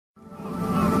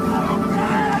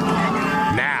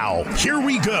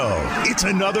It's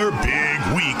another big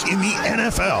week in the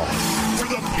NFL for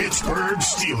the Pittsburgh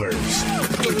Steelers.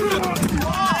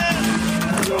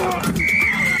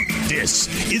 This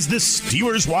is the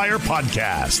Steelers Wire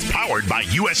podcast, powered by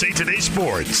USA Today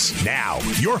Sports. Now,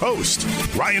 your host,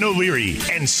 Ryan O'Leary,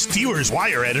 and Steelers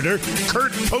Wire editor,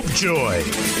 Curt Popejoy.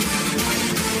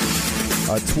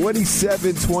 A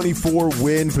 27-24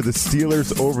 win for the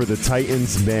Steelers over the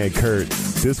Titans. Man, Curt,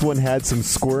 this one had some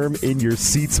squirm in your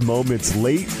seats moments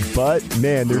late, but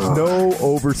man, there's no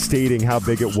overstating how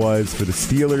big it was for the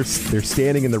Steelers. They're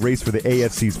standing in the race for the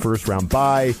AFC's first round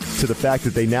bye, to the fact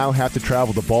that they now have to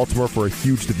travel to Baltimore for a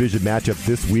huge division matchup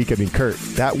this week. I mean, Curt,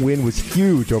 that win was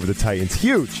huge over the Titans.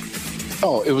 Huge.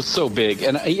 Oh, it was so big.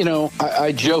 And, you know,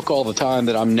 I joke all the time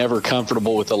that I'm never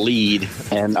comfortable with a lead.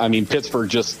 And, I mean, Pittsburgh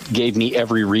just gave me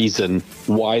every reason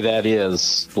why that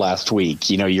is last week.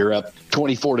 You know, you're up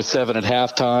 24-7 at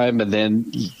halftime, and then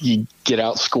you get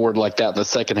outscored like that in the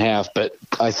second half. But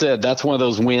I said that's one of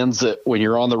those wins that when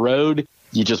you're on the road,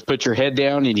 you just put your head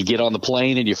down and you get on the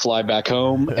plane and you fly back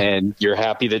home, and you're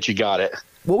happy that you got it.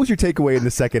 What was your takeaway in the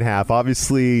second half?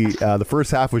 Obviously, the first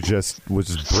half was just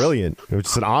brilliant. It was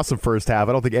just an awesome first half.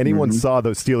 I don't think anyone saw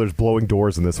those Steelers blowing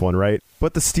doors in this one, right?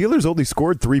 But the Steelers only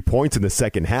scored 3 points in the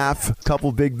second half. A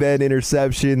couple Big Ben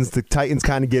interceptions. The Titans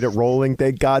kind of get it rolling.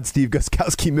 Thank God Steve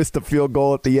Gostkowski missed a field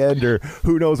goal at the end, or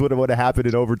who knows what would have happened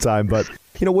in overtime. But,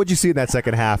 you know, what'd you see in that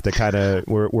second half that kind of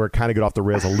where it kind of got off the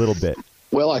rails a little bit?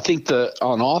 Well, I think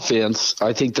on offense,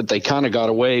 I think that they kind of got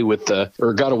away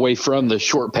from the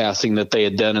short passing that they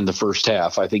had done in the first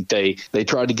half. I think they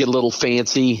tried to get a little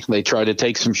fancy. They tried to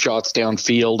take some shots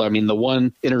downfield. I mean, the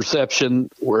one interception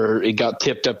where it got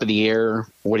tipped up in the air,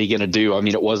 what are you going to do? I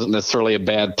mean, it wasn't necessarily a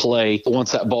bad play.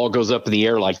 Once that ball goes up in the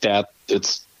air like that,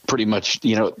 it's pretty much,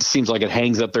 you know, it seems like it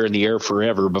hangs up there in the air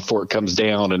forever before it comes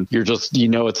down, and you're just, you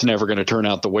know, it's never going to turn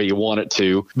out the way you want it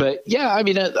to. But yeah, I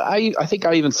mean, I think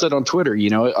I even said on Twitter, you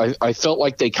know, I felt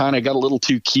like they kind of got a little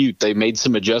too cute. They made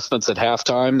some adjustments at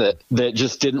halftime that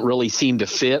just didn't really seem to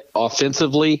fit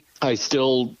offensively. I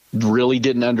still really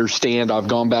didn't understand. I've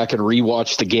gone back and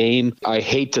rewatched the game. I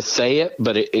hate to say it,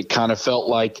 but it kind of felt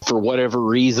like, for whatever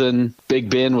reason, Big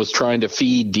Ben was trying to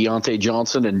feed Deontay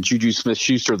Johnson and Juju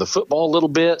Smith-Schuster the football a little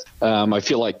bit. I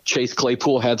feel like Chase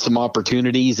Claypool had some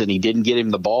opportunities and he didn't get him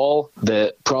the ball,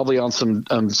 that probably on some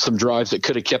drives that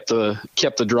could have kept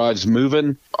the drives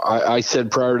moving. I said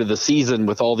prior to the season,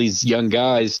 with all these young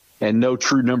guys and no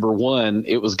true number one,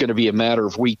 it was going to be a matter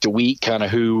of week to week, kind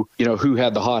of who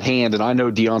had the hot hand. And I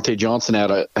know Deontay Johnson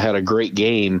had a great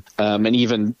game, and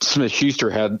even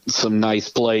Smith-Schuster had some nice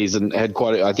plays and had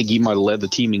I think he might have led the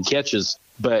team in catches.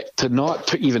 But to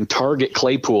not even target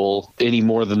Claypool any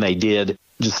more than they did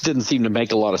just didn't seem to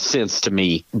make a lot of sense to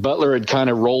me. Butler had kind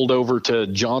of rolled over to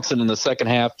Johnson in the second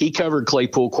half. He covered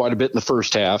Claypool quite a bit in the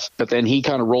first half, but then he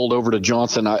kind of rolled over to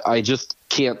Johnson. I just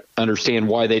can't understand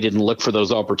why they didn't look for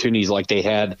those opportunities like they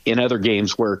had in other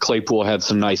games where Claypool had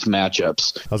some nice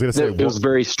matchups. I was going to say it was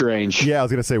very strange. Yeah, I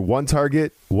was going to say one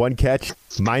target, one catch,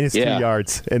 minus 2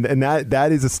 yards, and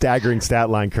that is a staggering stat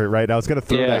line, Curt. Right? I was going to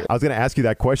throw that. I was going to ask you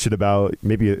that question about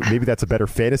maybe that's a better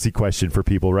fantasy question for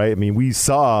people, right? I mean, we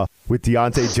saw with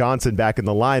Deontay Johnson back in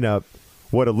the lineup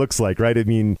what it looks like, right? I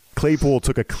mean, Claypool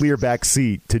took a clear back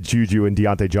seat to Juju and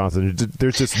Deontay Johnson.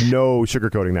 There's just no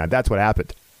sugarcoating that. That's what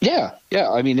happened. Yeah.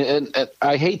 I mean, and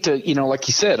I hate to, you know, like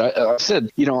you said, I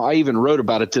said, you know, I even wrote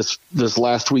about it this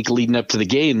last week leading up to the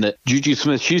game, that Juju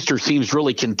Smith-Schuster seems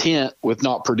really content with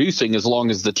not producing as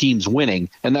long as the team's winning,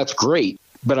 and that's great.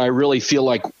 But I really feel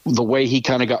like the way he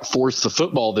kind of got forced the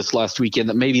football this last weekend,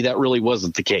 that maybe that really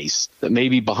wasn't the case. That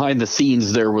maybe behind the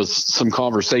scenes there was some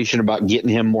conversation about getting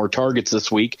him more targets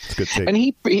this week. And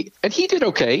he did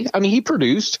okay. I mean, he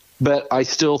produced, but I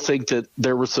still think that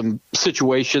there were some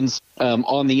situations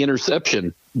on the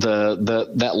interception.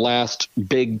 That last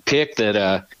big pick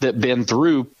that Ben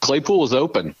threw, Claypool was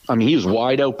open. I mean, he was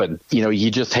wide open. You know,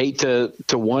 you just hate to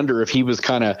wonder if he was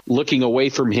kind of looking away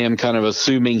from him, kind of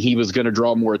assuming he was going to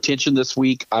draw more attention this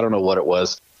week. I don't know what it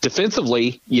was.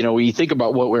 Defensively, you know, when you think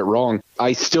about what went wrong,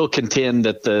 I still contend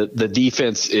that the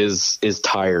defense is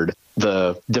tired.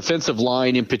 The defensive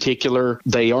line in particular,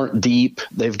 they aren't deep.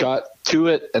 They've got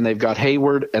Tuitt and they've got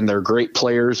Hayward, and they're great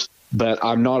players. But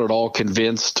I'm not at all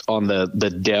convinced on the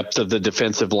depth of the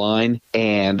defensive line.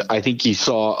 And I think you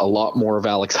saw a lot more of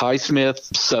Alex Highsmith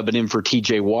subbing in for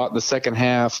TJ Watt in the second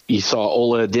half. You saw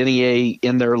Ola Adeniyi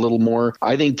in there a little more.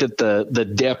 I think that the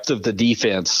depth of the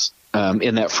defense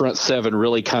in that front seven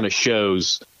really kind of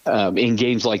shows in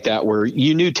games like that, where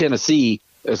you knew Tennessee,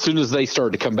 as soon as they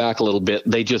started to come back a little bit,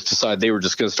 they just decided they were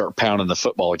just going to start pounding the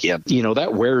football again. You know,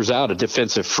 that wears out a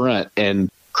defensive front. And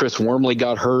Chris Wormley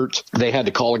got hurt. They had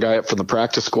to call a guy up from the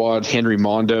practice squad, Henry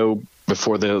Mondo,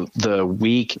 before the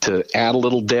week to add a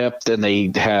little depth. And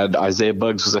they had Isaiah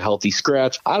Buggs was a healthy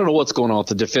scratch. I don't know what's going on with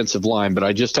the defensive line, but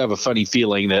I just have a funny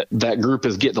feeling that group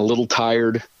is getting a little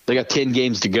tired. They got 10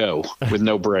 games to go with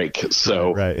no break.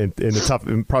 So right, and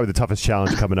probably the toughest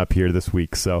challenge coming up here this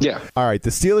week. So yeah. All right, the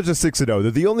Steelers are 6-0.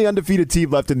 They're the only undefeated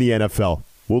team left in the NFL.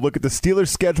 We'll look at the Steelers'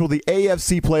 schedule, the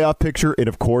AFC playoff picture, and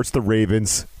of course the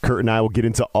Ravens. Curt and I will get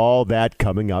into all that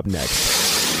coming up next.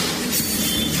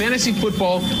 Fantasy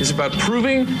football is about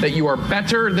proving that you are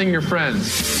better than your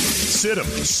friends. Sit 'em,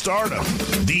 start 'em.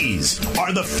 These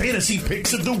are the fantasy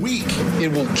picks of the week.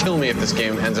 It will kill me if this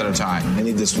game ends in a tie. I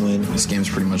need this win. This game's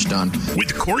pretty much done.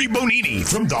 With Corey Bonini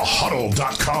from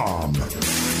thehuddle.com.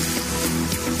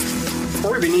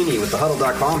 Corey Bonini with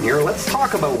thehuddle.com here. Let's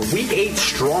talk about Week 8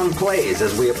 strong plays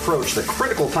as we approach the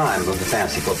critical time of the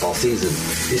fantasy football season.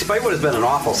 Despite what has been an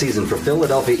awful season for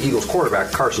Philadelphia Eagles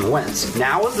quarterback Carson Wentz,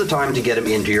 now is the time to get him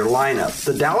into your lineup.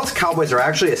 The Dallas Cowboys are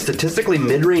actually a statistically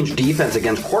mid-range defense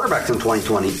against quarterbacks in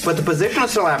 2020, but the position has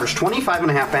still averaged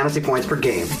 25.5 fantasy points per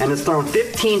game and has thrown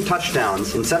 15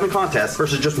 touchdowns in 7 contests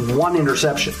versus just 1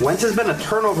 interception. Wentz has been a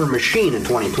turnover machine in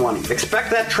 2020.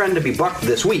 Expect that trend to be bucked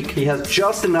this week. He has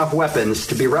just enough weapons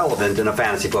to be relevant in a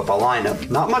fantasy football lineup.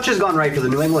 Not much has gone right for the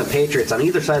New England Patriots on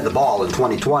either side of the ball in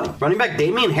 2020. Running back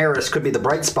Damian Harris could be the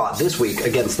bright spot this week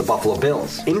against the Buffalo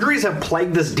Bills. Injuries have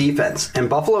plagued this defense, and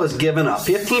Buffalo has given up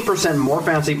 15% more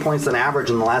fantasy points than average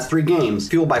in the last 3 games,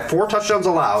 fueled by 4 touchdowns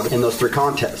allowed in those 3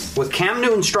 contests. With Cam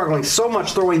Newton struggling so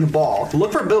much throwing the ball,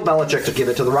 look for Bill Belichick to give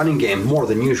it to the running game more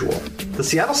than usual. The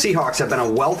Seattle Seahawks have been a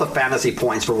wealth of fantasy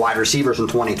points for wide receivers in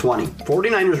 2020.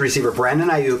 49ers receiver Brandon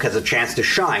Ayuk has a chance to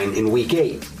shine in Week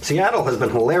 8. Seattle has been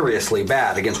hilariously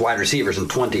bad against wide receivers in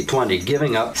 2020,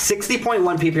 giving up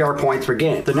 60.1 PPR points per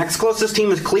game. The next closest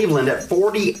team is Cleveland at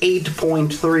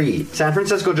 48.3. San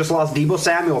Francisco just lost Deebo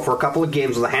Samuel for a couple of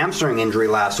games with a hamstring injury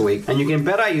last week, and you can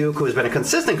bet Ayuk, who has been a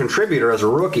consistent contributor as a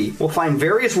rookie, will find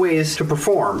various ways to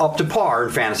perform up to par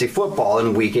in fantasy football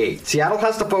in Week 8. Seattle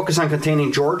has to focus on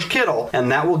containing George Kittle,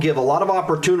 and that will give a lot of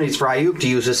opportunities for Ayuk to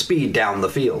use his speed down the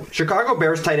field. Chicago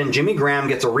Bears tight end Jimmy Graham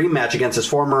gets a rematch against his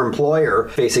former employer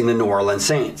facing the New Orleans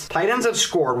Saints. Tight ends have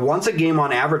scored once a game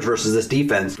on average versus this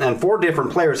defense, and 4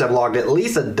 different players have logged at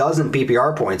least a dozen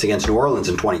PPR points against New Orleans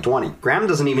in 2020. Graham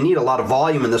doesn't even need a lot of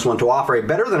volume in this one to offer a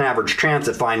better than average chance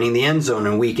at finding the end zone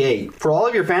in Week 8. For all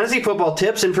of your fantasy football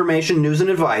tips, information, news, and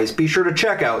advice, be sure to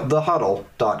check out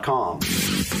thehuddle.com.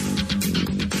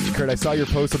 Curt, I saw your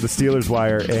post on the Steelers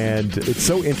Wire, and it's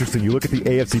so interesting. You look at the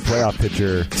AFC playoff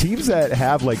picture. Teams that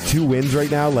have like 2 wins right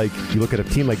now, like you look at a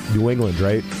team like New England,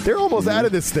 right? They're almost out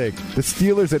of this thing. The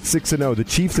Steelers at 6-0, the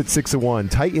Chiefs at 6-1,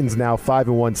 Titans now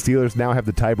 5-1. Steelers now have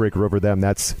the tiebreaker over them.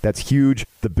 That's huge.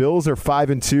 The Bills are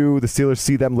 5-2. The Steelers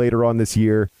see them later on this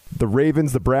year. The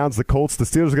Ravens, the Browns, the Colts, the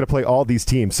Steelers are going to play all these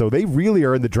teams. So they really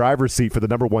are in the driver's seat for the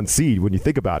number 1 seed when you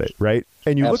think about it, right?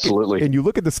 And you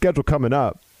look at the schedule coming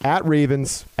up. At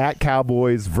Ravens, at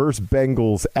Cowboys, versus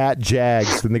Bengals, at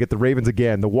Jags. Then they get the Ravens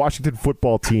again, the Washington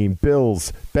football team,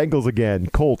 Bills, Bengals again,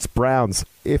 Colts, Browns.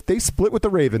 If they split with the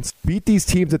Ravens, beat these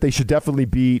teams that they should definitely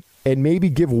beat, and maybe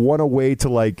give one away to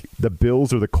like the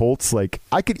Bills or the Colts, like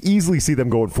I could easily see them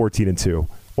going 14-2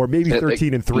 or maybe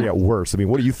 13-3 at worst. I mean,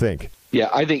 what do you think?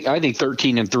 Yeah, I think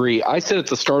 13-3. I said at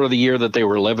the start of the year that they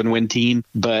were 11-win team,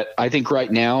 but I think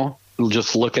right now,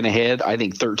 just looking ahead, I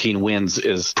think 13 wins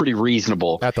is pretty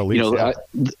reasonable. At the least,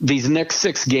 these next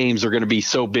 6 games are going to be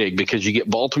so big because you get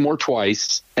Baltimore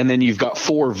twice, and then you've got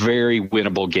 4 very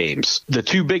winnable games. The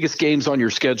 2 biggest games on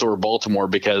your schedule are Baltimore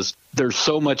because there's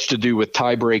so much to do with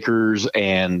tiebreakers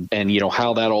and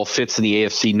how that all fits in the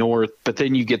AFC North. But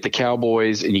then you get the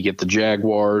Cowboys and you get the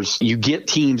Jaguars. You get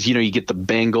teams, you get the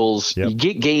Bengals. Yep. You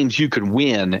get games you could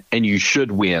win and you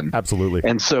should win. Absolutely.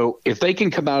 And so if they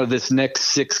can come out of this next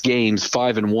 6 games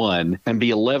 5-1 and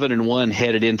be 11-1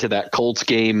 headed into that Colts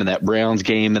game and that Browns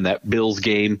game and that Bills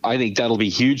game, I think that'll be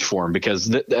huge for them because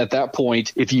at that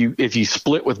point, if you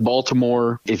split with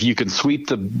Baltimore, if you can sweep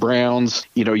the Browns,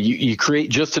 you create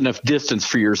just enough distance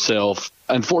for yourself.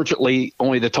 Unfortunately,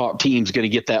 only the top team's going to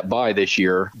get that bye this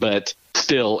year, but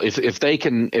still, if they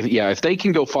can go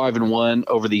 5-1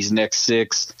 over these next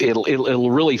 6, it'll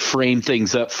really frame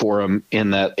things up for them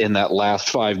in that last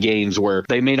 5 games where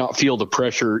they may not feel the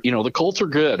pressure. The Colts are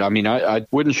good. I mean, I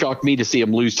wouldn't shock me to see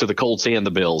them lose to the Colts and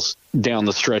the Bills down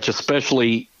the stretch,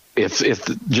 especially if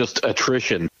just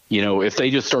attrition. If they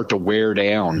just start to wear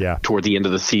down toward the end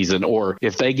of the season, or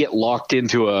if they get locked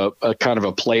into a kind of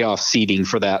a playoff seeding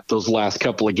for those last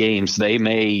couple of games, they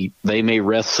may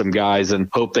rest some guys and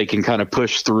hope they can kind of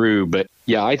push through. But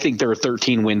Yeah, I think they're a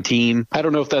 13-win team. I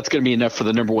don't know if that's going to be enough for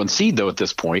the number 1 seed, though, at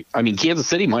this point. I mean, Kansas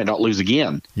City might not lose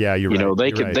again. Yeah, you're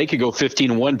right. They could go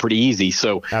 15-1 pretty easy.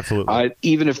 So absolutely.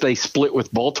 Even if they split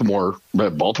with Baltimore,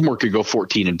 Baltimore could go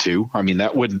 14-2. I mean,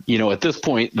 that would, at this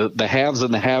point, the haves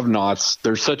and the have-nots,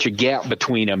 there's such a gap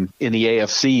between them in the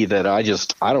AFC that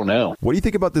I don't know. What do you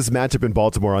think about this matchup in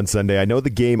Baltimore on Sunday? I know the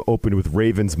game opened with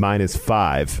Ravens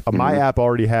 -5. My app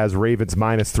already has Ravens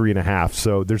 -3.5,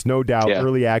 so there's no doubt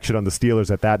early action on the Steelers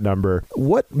at that number.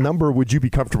 What number would you be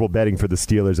comfortable betting for the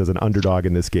Steelers as an underdog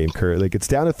in this game, Curt? Like, it's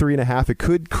down to 3.5. It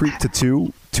could creep to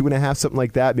 2.5, something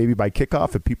like that, maybe by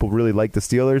kickoff if people really like the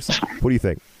Steelers. What do you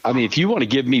think? I mean, if you want to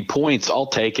give me points, I'll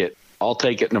take it. I'll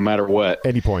take it no matter what.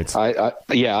 Any points.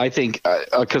 I think,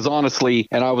 because honestly,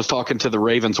 and I was talking to the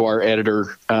Ravens Wire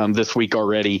editor this week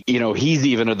already, he's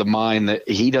even of the mind that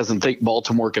he doesn't think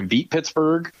Baltimore can beat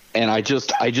Pittsburgh. And I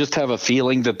just have a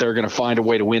feeling that they're going to find a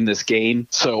way to win this game.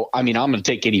 So, I mean, I'm going to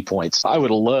take any points. I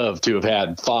would love to have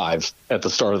had 5 at the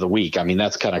start of the week. I mean,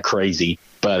 that's kind of crazy.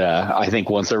 But I think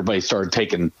once everybody started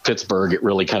taking Pittsburgh, it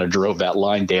really kind of drove that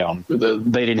line down.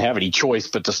 They didn't have any choice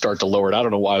but to start to lower it. I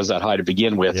don't know why it was that high to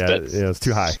begin with. Yeah, it was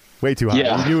too high. Way too high.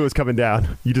 Yeah. You knew it was coming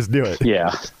down. You just knew it.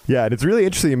 Yeah. Yeah, and it's really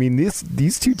interesting. I mean,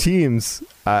 these two teams,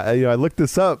 I looked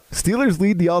this up. Steelers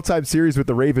lead the all-time series with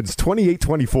the Ravens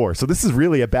 28-24. So this is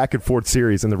really a back-and-forth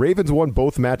series. And the Ravens won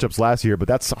both matchups last year, but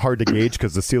that's hard to gauge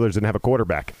because the Steelers didn't have a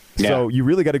quarterback. Yeah. So you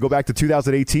really got to go back to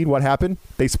 2018. What happened?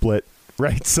 They split.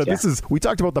 Right, so we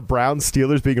talked about the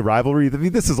Browns-Steelers being a rivalry. I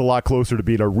mean, this is a lot closer to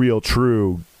being a real,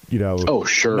 true,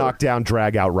 knockdown,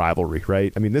 drag-out rivalry,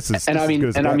 right? I mean, this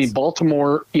is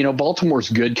Baltimore. Baltimore's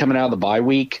good coming out of the bye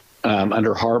week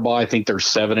under Harbaugh. I think they're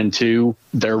 7-2.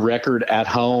 Their record at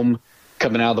home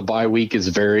coming out of the bye week is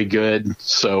very good.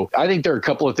 So I think there are a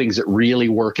couple of things that really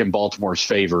work in Baltimore's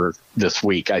favor this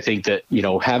week. I think that,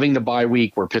 having the bye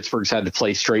week where Pittsburgh's had to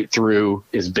play straight through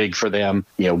is big for them.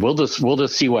 We'll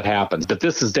just see what happens. But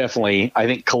this is definitely, I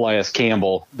think Calais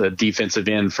Campbell, the defensive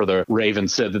end for the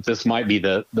Ravens, said that this might be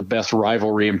the best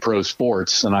rivalry in pro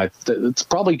sports. And it's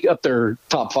probably up there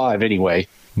top 5 anyway.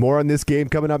 More on this game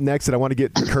coming up next, and I want to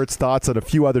get Curt's thoughts on a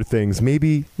few other things.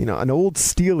 Maybe, an old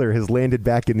Steeler has landed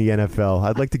back in the NFL.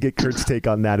 I'd like to get Curt's take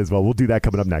on that as well. We'll do that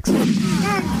coming up next.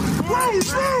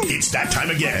 It's that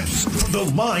time again for the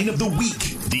line of the week.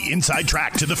 The inside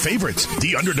track to the favorites,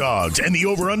 the underdogs, and the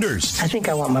over-unders. I think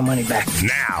I want my money back.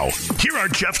 Now, here are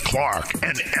Jeff Clark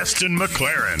and Eston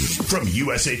McLaren from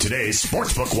USA Today's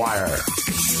Sportsbook Wire.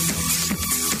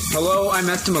 Hello, I'm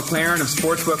Eston McLaren of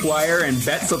Sportsbook Wire and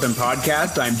Bet Slippin'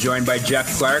 Podcast. I'm joined by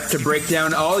Jeff Clark to break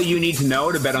down all you need to know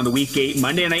to bet on the Week 8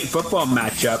 Monday Night Football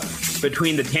matchup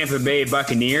between the Tampa Bay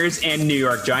Buccaneers and New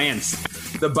York Giants.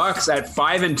 The Bucs at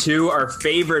 5-2 are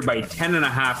favored by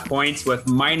 10.5 points with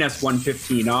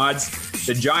 -115 odds.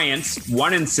 The Giants,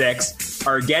 1-6,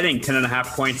 are getting 10.5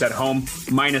 points at home,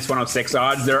 -106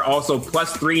 odds. They're also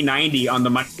 +390 on the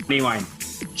money line.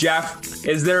 Jeff,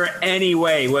 is there any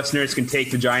way listeners can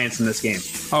take the Giants in this game?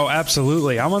 Oh,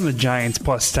 absolutely. I'm on the Giants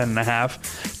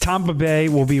 +10.5. Tampa Bay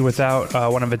will be without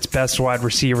one of its best wide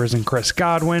receivers in Chris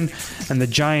Godwin, and the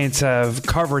Giants have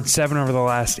covered 7 over the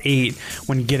last 8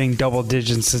 when getting double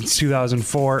digits since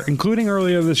 2004, including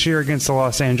earlier this year against the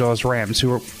Los Angeles Rams,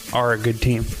 who are a good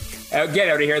team. Get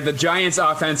out of here. The Giants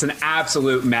offense, an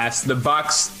absolute mess. The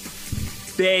Bucs,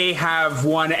 they have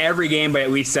won every game by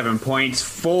at least 7 points,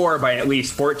 4 by at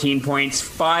least 14 points,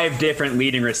 5 different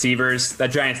leading receivers.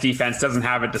 That Giants defense doesn't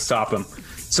have it to stop them.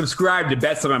 Subscribe to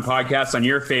Bet Slippin' Podcast on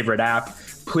your favorite app.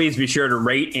 Please be sure to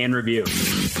rate and review.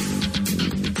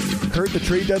 Curt, the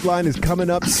trade deadline is coming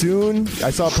up soon. I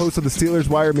saw a post on the Steelers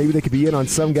Wire. Maybe they could be in on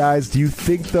some guys. Do you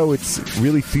think, though, it's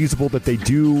really feasible that they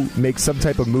do make some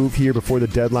type of move here before the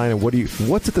deadline? And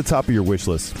what's at the top of your wish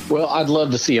list? Well, I'd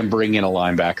love to see him bring in a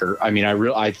linebacker. I mean,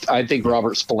 I think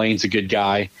Robert Spillane's a good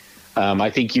guy. I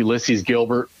think Ulysses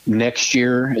Gilbert next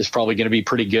year is probably going to be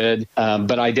pretty good.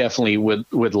 But I definitely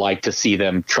would like to see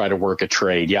them try to work a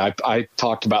trade. Yeah, I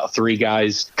talked about 3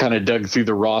 guys, kind of dug through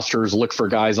the rosters, look for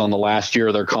guys on the last year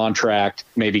of their contract,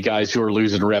 maybe guys who are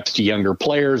losing reps to younger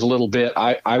players a little bit.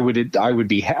 I would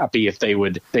be happy if they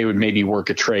would maybe work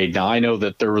a trade. Now, I know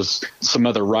that there was some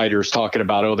other writers talking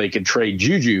about, they could trade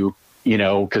Juju,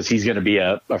 because he's going to be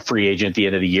a free agent at the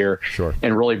end of the year. Sure.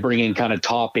 And really bring in kind of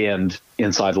top end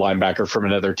inside linebacker from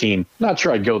another team. Not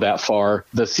sure I'd go that far.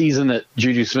 The season that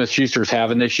Juju Smith-Schuster's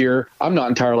having this year, I'm not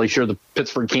entirely sure the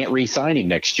Pittsburgh can't re-sign him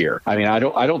next year. I mean, I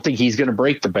don't think he's going to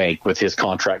break the bank with his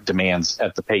contract demands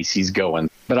at the pace he's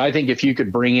going. But I think if you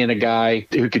could bring in a guy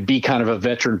who could be kind of a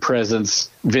veteran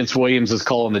presence, Vince Williams is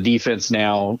calling the defense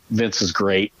now. Vince is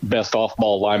great. Best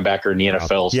off-ball linebacker in the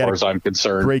NFL as far as I'm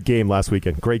concerned. Great game last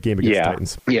weekend. Great game against the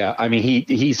Titans. Yeah, I mean,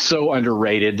 he's so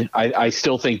underrated. I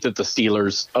still think that the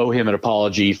Steelers owe him an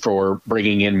apology for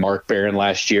bringing in Mark Barron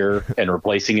last year and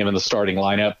replacing him in the starting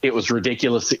lineup. It was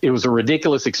ridiculous. It was a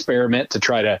ridiculous experiment to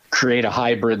try to create a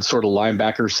hybrid sort of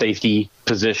linebacker safety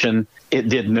position. It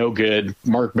did no good.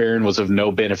 Mark Barron was of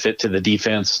no benefit to the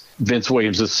defense. Vince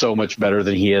Williams is so much better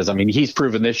than he is. I mean, he's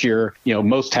proven this year,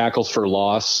 most tackles for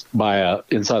loss by a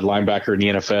inside linebacker in the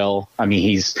NFL. I mean,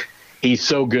 he's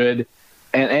so good.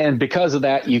 And because of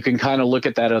that, you can kind of look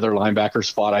at that other linebacker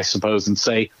spot, I suppose, and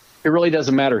say, it really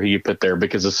doesn't matter who you put there,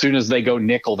 because as soon as they go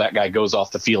nickel, that guy goes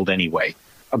off the field anyway.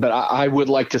 But I would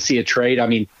like to see a trade. I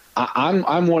mean,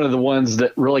 I'm one of the ones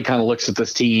that really kind of looks at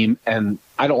this team, and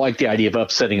I don't like the idea of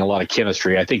upsetting a lot of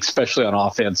chemistry. I think especially on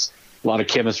offense, a lot of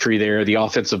chemistry there. The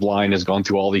offensive line has gone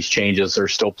through all these changes. They're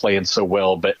still playing so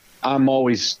well, but I'm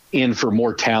always in for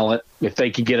more talent. If they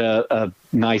could get a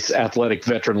nice athletic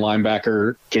veteran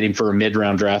linebacker, get him for a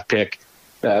mid-round draft pick,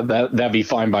 that'd be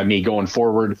fine by me going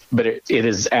forward. But it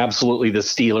is absolutely the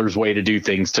Steelers' way to do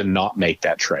things to not make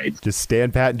that trade. Just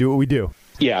stand pat and do what we do.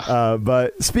 Yeah.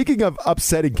 But speaking of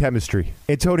upsetting chemistry,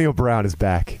 Antonio Brown is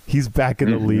back. He's back in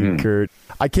the league, Curt.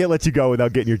 I can't let you go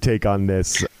without getting your take on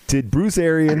this. Did Bruce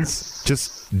Arians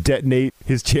just detonate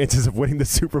his chances of winning the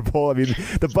Super Bowl? I mean,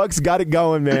 the Bucs got it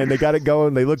going, man. They got it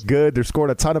going. They look good. They're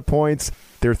scoring a ton of points.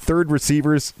 Their third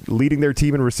receivers leading their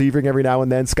team in receiving every now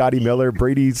and then. Scotty Miller,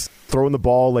 Brady's throwing the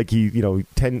ball like he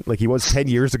was 10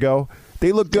 years ago.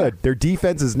 They look good. Their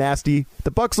defense is nasty.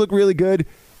 The Bucs look really good.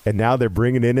 And now they're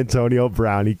bringing in Antonio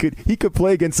Brown. He could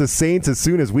play against the Saints as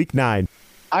soon as Week 9.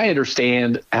 I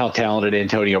understand how talented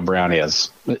Antonio Brown is,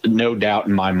 no doubt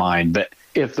in my mind. But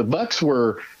if the Bucs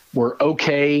were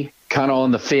okay, kind of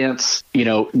on the fence,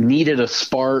 needed a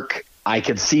spark, I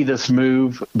could see this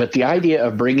move. But the idea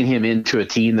of bringing him into a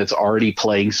team that's already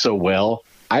playing so well,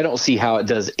 I don't see how it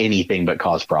does anything but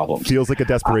cause problems. Feels like a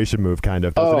desperation move, kind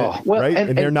of, doesn't it? Well, right?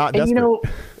 And they're not desperate.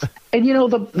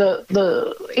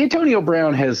 The Antonio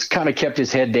Brown has kind of kept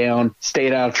his head down,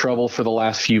 stayed out of trouble for the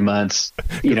last few months.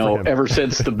 Ever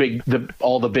since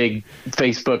all the big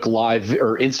Facebook live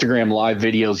or Instagram live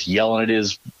videos yelling at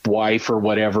his wife or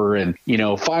whatever, and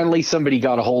finally somebody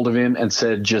got a hold of him and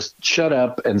said, just shut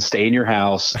up and stay in your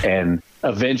house. And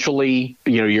eventually,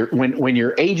 when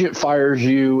your agent fires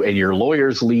you and your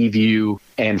lawyers leave you,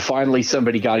 and finally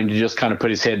somebody got him to just kind of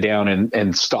put his head down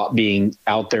and stop being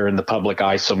out there in the public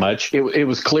eye so much, it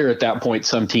was clear at that point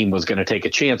some team was going to take a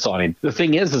chance on him. The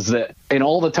thing is that in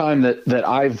all the time that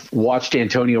I've watched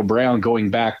Antonio Brown,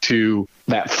 going back to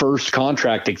that first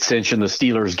contract extension the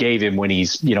Steelers gave him when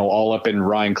he's, all up in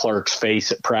Ryan Clark's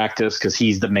face at practice because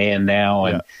he's the man now.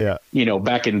 And,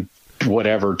 back in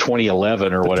whatever,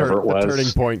 2011 or whatever it was. The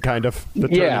turning point, kind of. The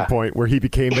turning point where he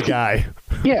became the guy.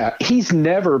 Yeah, he's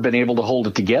never been able to hold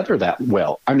it together that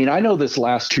well. I mean, I know this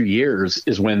last 2 years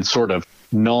is when sort of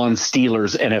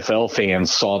non-Steelers NFL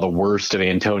fans saw the worst of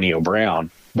Antonio Brown.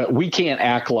 But we can't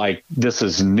act like this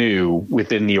is new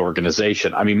within the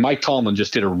organization. I mean, Mike Tomlin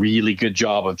just did a really good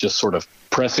job of just sort of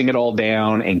pressing it all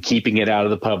down and keeping it out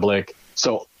of the public.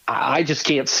 So I just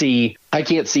can't see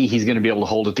he's going to be able to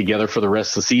hold it together for the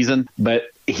rest of the season. But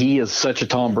he is such a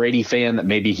Tom Brady fan that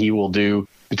maybe he will do.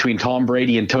 Between Tom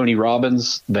Brady and Tony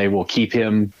Robbins, they will keep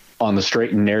him on the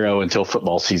straight and narrow until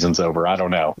football season's over. I don't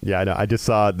know. Yeah, I know. I just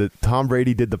saw that Tom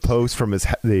Brady did the post from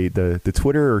the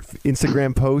Twitter or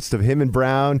Instagram post of him and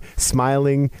Brown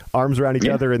smiling, arms around each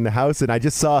other in the house. And I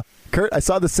just saw, Curt, I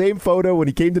saw the same photo when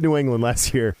he came to New England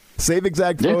last year. Same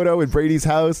exact photo in Brady's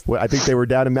house. I think they were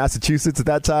down in Massachusetts at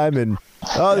that time. And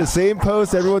the same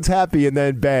post, everyone's happy. And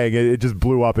then bang, it just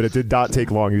blew up. And it did not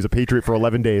take long. He was a Patriot for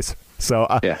 11 days. So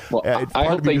I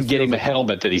hope they can get him a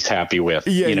helmet that he's happy with.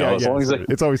 As long as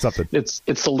it's always something. It's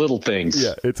the little things.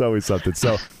 Yeah, it's always something.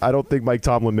 So I don't think Mike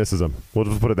Tomlin misses him. We'll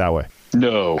just put it that way.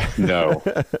 No.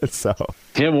 So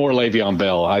him or Le'Veon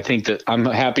Bell. I think that I'm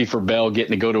happy for Bell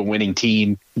getting to go to a winning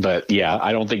team. But yeah,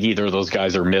 I don't think either of those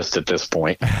guys are missed at this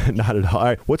point. Not at all. All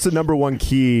right, what's the number one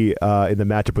key in the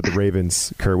matchup with the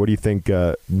Ravens, Curt? What do you think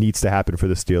needs to happen for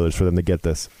the Steelers for them to get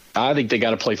this? I think they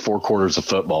got to play 4 quarters of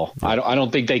football. I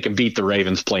don't think they can beat the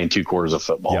Ravens playing 2 quarters of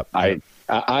football. Yep.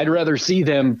 I'd rather see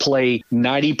them play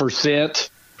 90%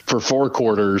 for 4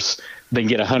 quarters than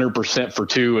get 100% for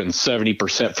 2 and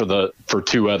 70% for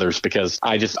 2 others, because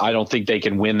I don't think they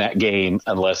can win that game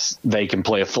unless they can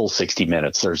play a full 60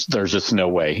 minutes. There's just no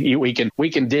way. We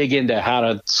can dig into how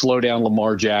to slow down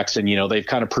Lamar Jackson. They've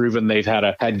kind of proven they've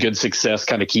had good success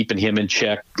kind of keeping him in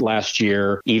check last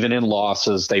year. Even in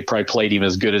losses, they probably played him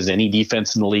as good as any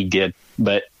defense in the league did.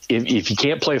 But if you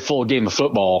can't play a full game of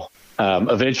football,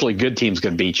 eventually good team's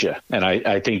going to beat you. And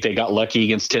I think they got lucky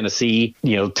against Tennessee.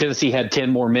 Tennessee had 10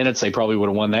 more minutes. They probably would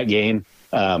have won that game.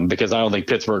 Because I don't think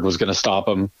Pittsburgh was going to stop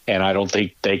them, and I don't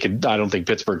think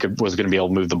Pittsburgh was going to be able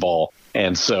to move the ball.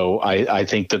 And so I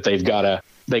think that they got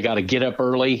to get up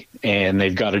early, and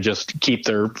they've got to just keep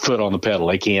their foot on the pedal.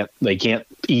 They can't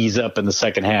ease up in the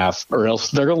second half, or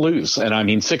else they're going to lose. And I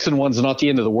mean, 6-1 is not the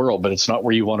end of the world, but it's not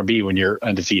where you want to be when you're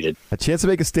undefeated. A chance to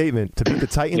make a statement to beat the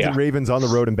Titans and Ravens on the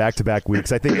road in back-to-back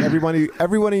weeks. I think everyone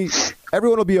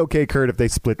will be okay, Curt, if they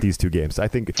split these two games. I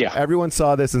think everyone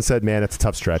saw this and said, man, it's a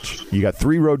tough stretch. You got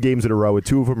 3 road games in a row, and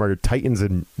 2 of them are Titans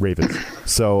and Ravens.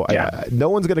 So no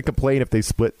one's going to complain if they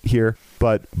split here,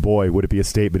 but boy, would it be a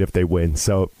statement if they win.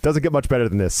 So it doesn't get much better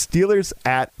than this. Steelers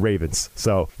at Ravens.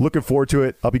 So looking forward to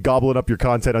it. I'll be gobbling up your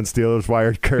content on Steelers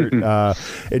Wire. Curt,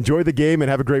 enjoy the game and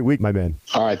have a great week, my man.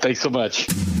 All right, thanks so much.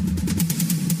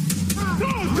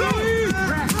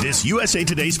 This USA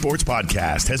Today Sports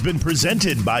Podcast has been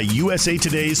presented by USA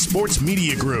Today's Sports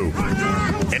Media Group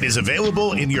and is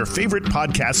available in your favorite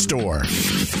podcast store.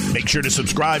 Make sure to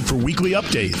subscribe for weekly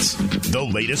updates, the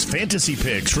latest fantasy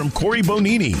picks from Corey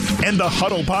Bonini, and the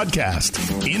Huddle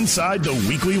Podcast, Inside the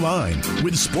Weekly Line,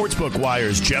 with Sportsbook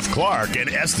Wire's Jeff Clark and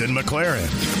Eston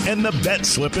McLaren, and the Bet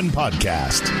Slippin'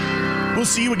 Podcast. We'll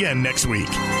see you again next week.